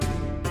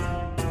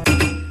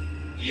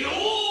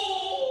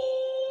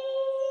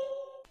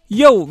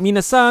Yo,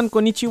 minasan,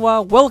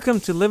 konnichiwa. Welcome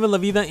to Live La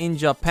Vida in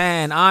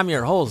Japan. I'm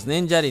your host,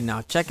 Ninja.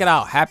 Now, check it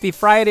out. Happy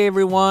Friday,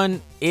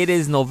 everyone. It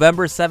is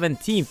November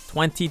 17th,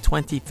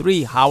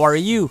 2023. How are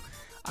you?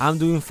 I'm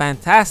doing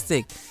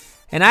fantastic.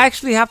 And I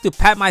actually have to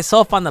pat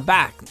myself on the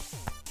back.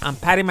 I'm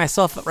patting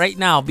myself right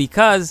now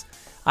because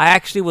I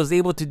actually was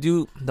able to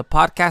do the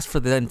podcast for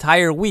the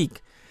entire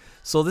week.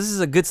 So this is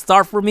a good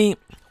start for me.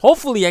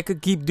 Hopefully, I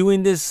could keep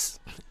doing this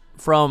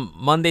from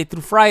Monday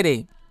through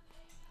Friday.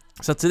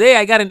 So today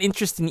I got an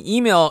interesting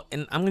email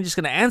and I'm just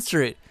going to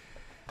answer it.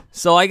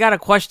 So I got a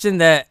question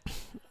that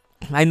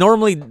I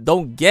normally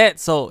don't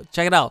get. So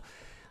check it out.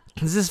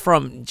 This is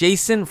from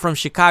Jason from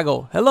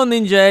Chicago. Hello,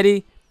 Ninja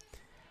Eddie.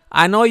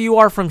 I know you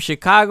are from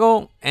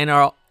Chicago and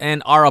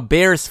are a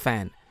Bears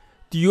fan.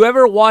 Do you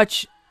ever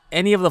watch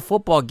any of the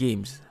football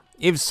games?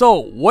 If so,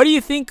 what do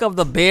you think of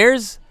the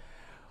Bears?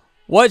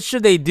 What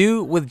should they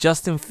do with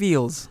Justin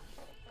Fields?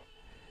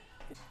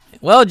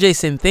 Well,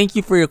 Jason, thank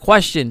you for your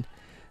question.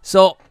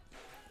 So,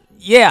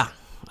 yeah,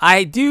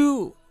 I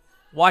do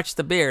watch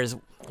the Bears.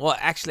 Well,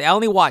 actually, I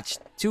only watched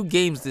 2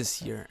 games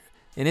this year,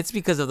 and it's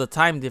because of the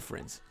time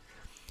difference.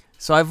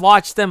 So I've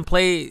watched them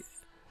play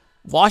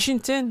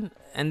Washington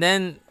and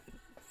then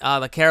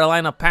the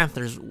Carolina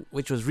Panthers,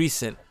 which was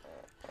recent.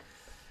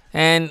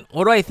 And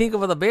what do I think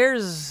of the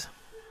Bears?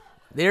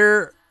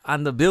 They're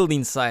on the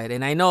building side,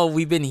 and I know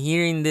we've been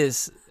hearing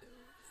this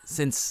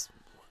since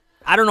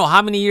I don't know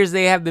how many years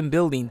they have been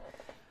building.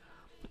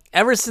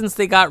 Ever since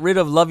they got rid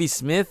of Lovie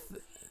Smith,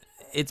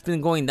 it's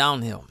been going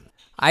downhill.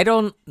 I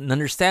don't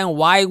understand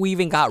why we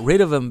even got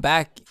rid of him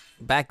back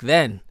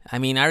then. I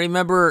mean, I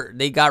remember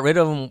they got rid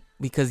of him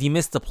because he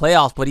missed the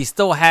playoffs, but he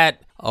still had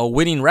a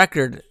winning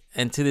record.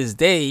 And to this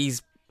day,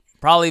 he's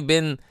probably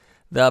been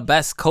the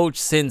best coach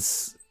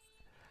since,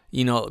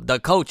 the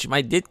coach,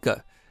 Mike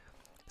Ditka.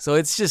 So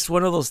it's just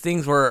one of those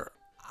things where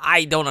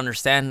I don't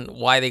understand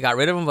why they got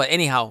rid of him. But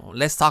anyhow,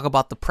 let's talk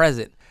about the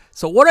present.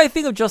 So what do I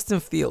think of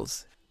Justin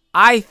Fields?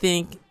 I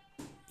think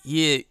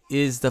he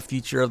is the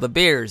future of the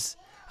Bears.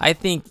 I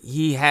think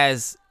he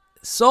has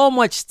so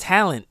much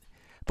talent,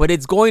 but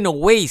it's going to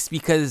waste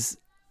because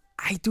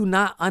I do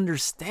not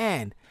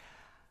understand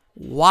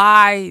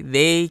why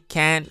they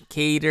can't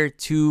cater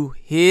to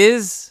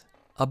his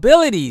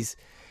abilities.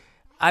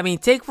 I mean,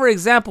 take for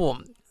example,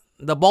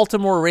 the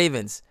Baltimore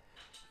Ravens.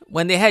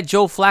 When they had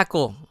Joe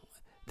Flacco,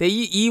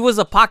 he was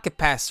a pocket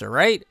passer,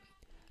 right?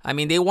 I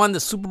mean, they won the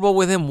Super Bowl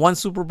with him, one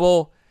Super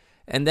Bowl,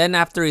 and then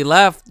after he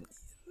left,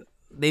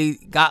 they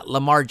got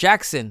Lamar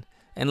Jackson.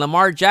 And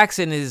Lamar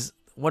Jackson is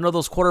one of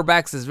those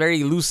quarterbacks that's very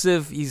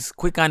elusive. He's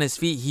quick on his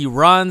feet. He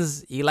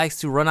runs. He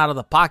likes to run out of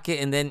the pocket.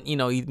 And then, he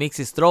makes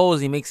his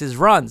throws. He makes his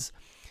runs.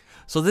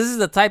 So this is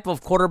the type of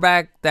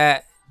quarterback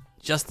that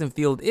Justin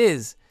Fields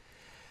is.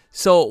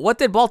 So what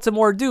did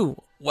Baltimore do?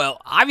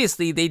 Well,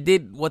 obviously they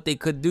did what they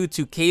could do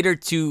to cater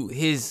to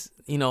his,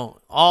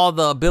 all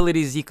the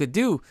abilities he could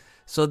do.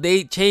 So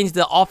they changed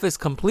the offense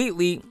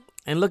completely.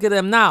 And look at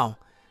them now.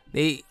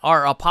 They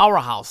are a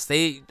powerhouse.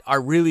 They are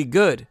really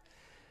good.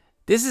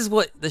 This is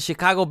what the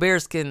Chicago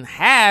Bears can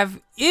have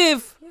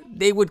if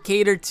they would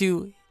cater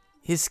to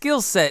his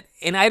skill set.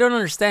 And I don't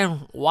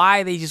understand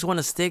why they just want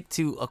to stick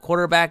to a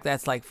quarterback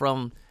that's like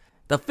from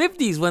the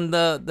 50s when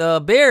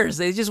the Bears,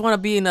 they just want to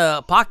be in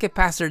a pocket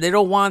passer. They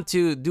don't want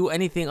to do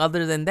anything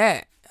other than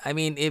that. I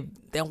mean,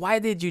 then why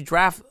did you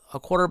draft a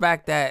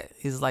quarterback that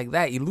is like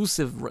that,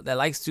 elusive, that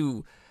likes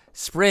to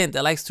sprint,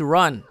 that likes to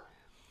run?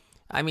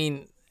 I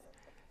mean,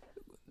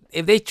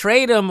 if they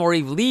trade him or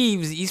he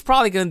leaves, he's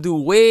probably going to do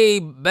way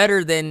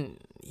better than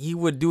he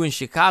would do in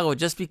Chicago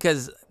just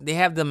because they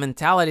have the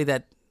mentality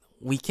that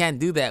we can't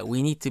do that.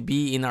 We need to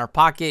be in our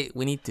pocket.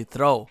 We need to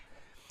throw.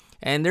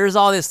 And there's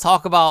all this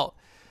talk about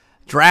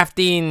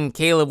drafting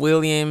Caleb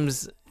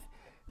Williams,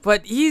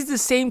 but he's the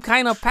same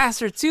kind of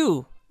passer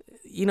too.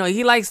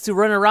 He likes to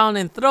run around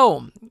and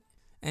throw.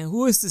 And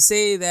who is to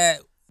say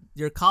that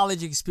your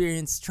college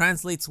experience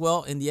translates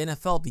well in the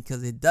NFL?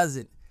 Because it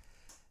doesn't.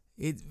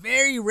 It's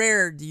very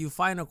rare do you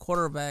find a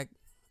quarterback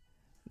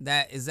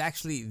that is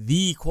actually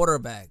the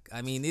quarterback.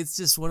 I mean, it's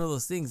just one of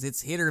those things.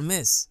 It's hit or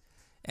miss.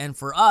 And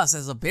for us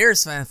as a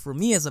Bears fan, for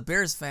me as a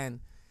Bears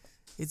fan,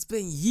 it's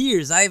been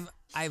years.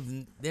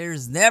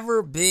 There's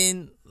never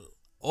been,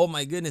 oh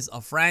my goodness, a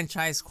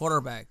franchise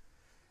quarterback.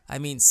 I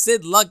mean,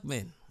 Sid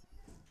Luckman.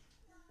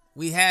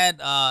 We had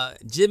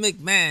Jim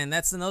McMahon.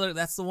 That's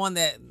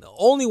the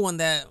only one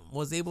that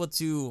was able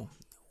to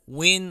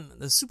win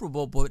the Super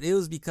Bowl, but it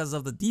was because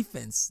of the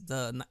defense.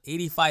 The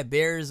 85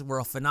 Bears were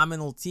a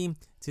phenomenal team.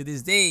 To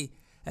this day,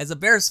 as a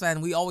Bears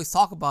fan, we always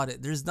talk about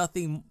it. There's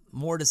nothing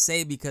more to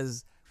say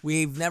because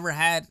we've never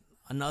had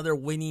another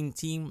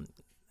team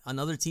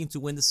to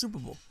win the Super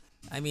Bowl.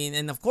 I mean,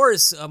 and of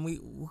course,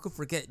 we could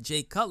forget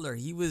Jay Cutler.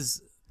 He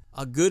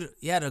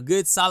had a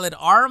good solid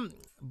arm,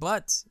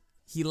 but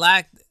he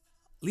lacked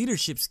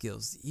leadership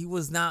skills. He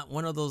was not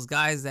one of those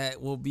guys that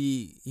will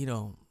be,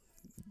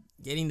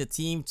 getting the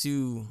team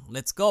to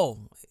let's go.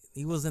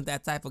 He wasn't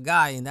that type of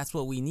guy, and that's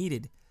what we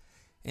needed.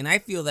 And I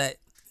feel that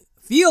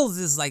Fields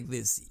is like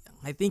this.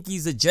 I think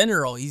he's a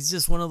general. He's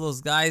just one of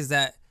those guys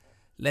that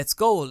let's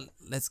go,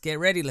 let's get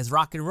ready, let's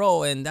rock and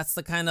roll. And that's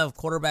the kind of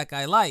quarterback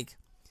I like.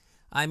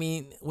 I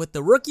mean, with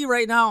the rookie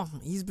right now,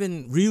 he's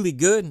been really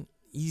good.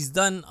 He's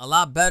done a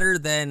lot better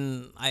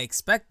than I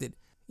expected.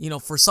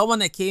 For someone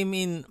that came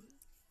in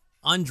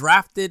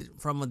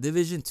undrafted from a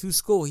Division II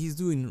school, he's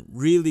doing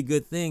really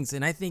good things.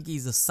 And I think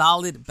he's a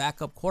solid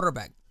backup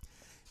quarterback.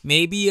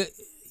 Maybe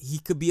he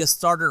could be a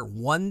starter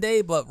one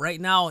day, but right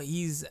now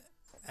he's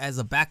as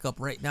a backup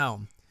right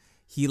now.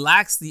 He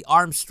lacks the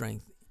arm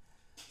strength.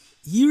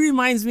 He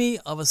reminds me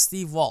of a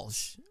Steve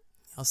Walsh.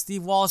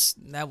 Steve Walsh,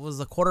 that was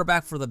a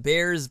quarterback for the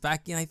Bears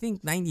back in, I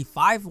think,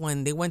 95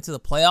 when they went to the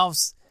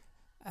playoffs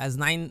as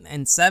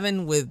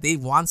 9-7 with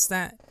Dave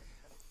Wannstedt.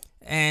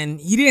 And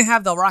he didn't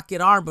have the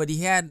rocket arm, but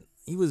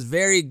he was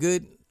very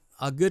good,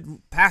 a good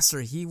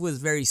passer. He was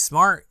very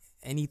smart,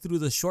 and he threw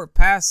the short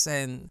pass,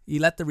 and he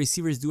let the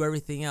receivers do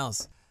everything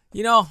else.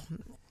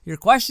 Your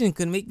question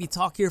could make me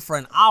talk here for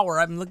an hour.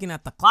 I'm looking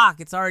at the clock.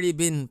 It's already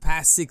been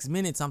past 6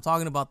 minutes. I'm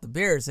talking about the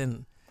Bears,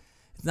 and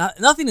it's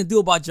nothing to do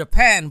about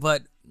Japan,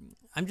 but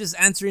I'm just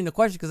answering the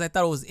question because I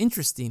thought it was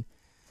interesting.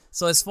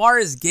 So as far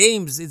as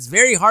games, it's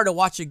very hard to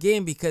watch a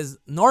game because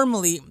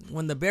normally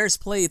when the Bears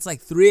play, it's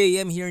like 3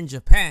 a.m. here in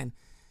Japan.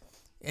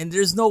 And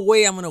there's no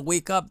way I'm going to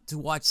wake up to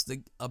watch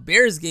a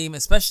Bears game,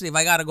 especially if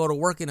I got to go to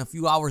work in a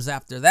few hours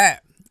after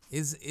that.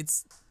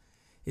 It's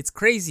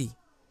crazy.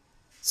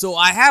 So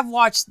I have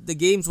watched the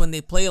games when they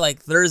play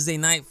like Thursday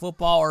night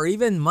football or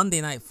even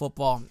Monday night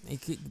football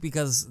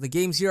because the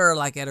games here are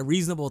like at a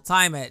reasonable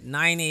time at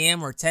 9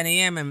 a.m. or 10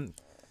 a.m. And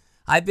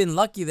I've been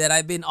lucky that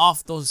I've been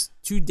off those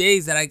 2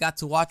 days that I got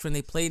to watch when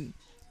they played,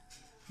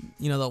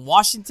 the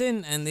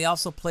Washington, and they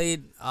also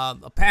played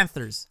the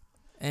Panthers.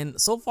 And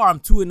so far, I'm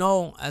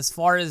 2-0 as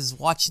far as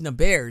watching the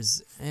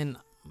Bears. And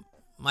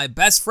my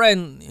best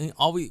friend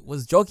always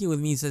was joking with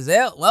me. He says,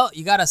 well,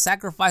 you got to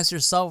sacrifice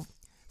yourself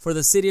for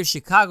the city of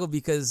Chicago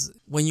because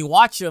when you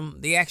watch them,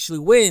 they actually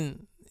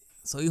win.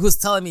 So he was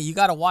telling me, you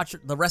got to watch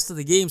the rest of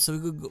the game so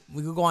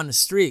we could go on a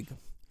streak.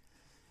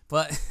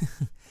 But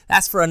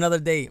that's for another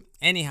day.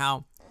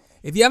 Anyhow,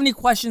 if you have any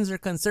questions or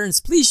concerns,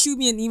 please shoot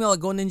me an email at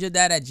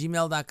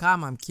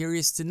goninjadad@gmail.com. I'm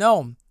curious to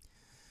know.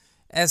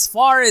 As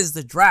far as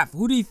the draft,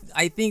 who do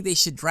I think they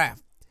should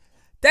draft?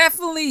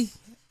 Definitely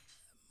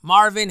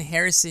Marvin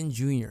Harrison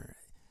Jr.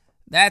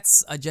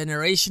 That's a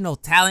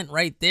generational talent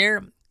right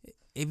there.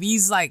 If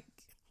he's like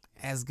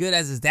as good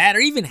as his dad, or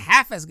even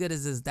half as good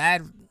as his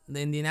dad, the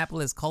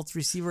Indianapolis Colts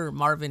receiver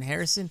Marvin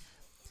Harrison,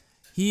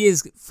 he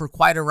is for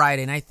quite a ride.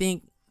 And I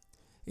think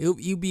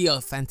he'll be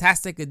a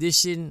fantastic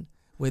addition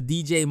with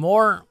DJ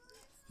Moore,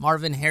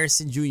 Marvin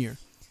Harrison Jr.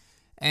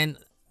 And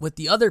with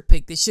the other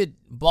pick, they should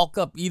bulk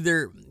up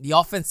either the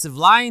offensive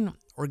line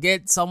or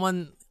get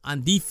someone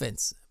on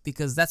defense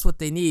because that's what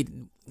they need.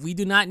 We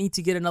do not need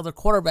to get another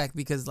quarterback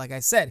because, like I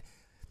said,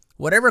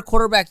 whatever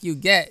quarterback you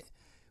get,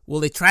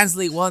 will they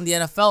translate well in the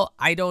NFL?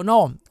 I don't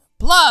know.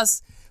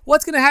 Plus,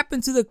 what's going to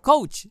happen to the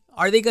coach?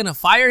 Are they going to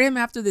fire him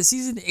after the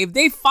season? If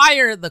they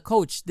fire the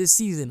coach this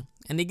season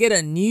and they get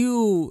a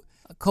new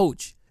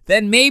coach,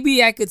 then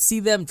maybe I could see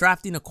them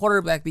drafting a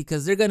quarterback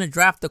because they're going to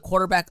draft the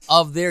quarterback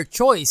of their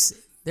choice.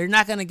 They're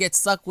not going to get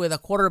stuck with a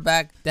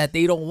quarterback that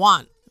they don't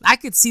want. I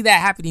could see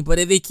that happening, but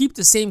if they keep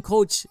the same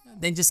coach,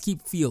 then just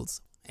keep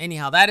Fields.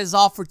 Anyhow, that is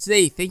all for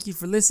today. Thank you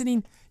for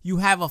listening. You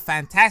have a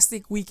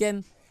fantastic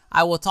weekend.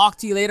 I will talk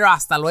to you later.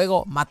 Hasta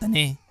luego.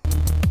 Matane.